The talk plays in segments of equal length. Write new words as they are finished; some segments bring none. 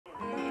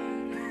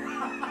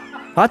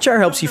Hotjar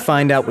helps you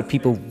find out what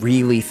people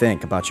really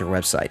think about your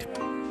website.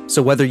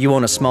 So whether you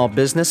own a small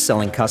business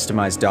selling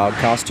customized dog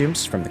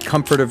costumes from the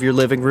comfort of your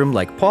living room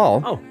like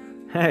Paul, Oh,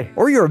 hey.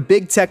 or you're a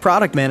big tech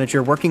product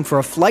manager working for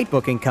a flight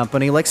booking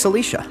company like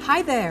Celicia,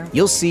 Hi there.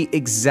 you'll see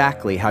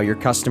exactly how your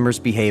customers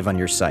behave on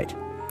your site,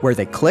 where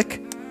they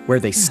click, where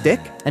they stick,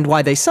 and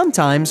why they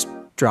sometimes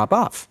drop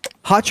off.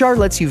 Hotjar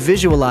lets you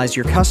visualize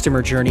your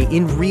customer journey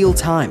in real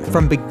time,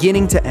 from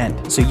beginning to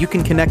end, so you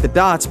can connect the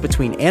dots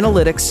between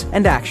analytics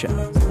and action.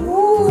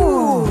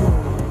 Ooh.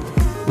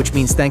 Which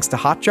means thanks to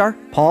Hotjar,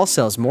 Paul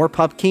sells more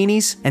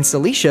pupkinis, and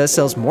Celicia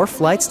sells more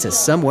flights to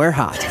somewhere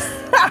hot.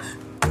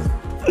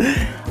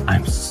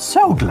 I'm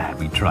so glad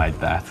we tried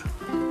that.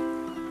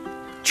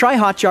 Try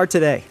Hotjar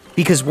today,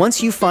 because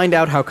once you find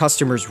out how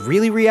customers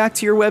really react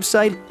to your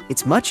website,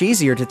 it's much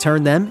easier to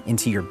turn them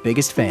into your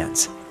biggest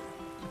fans.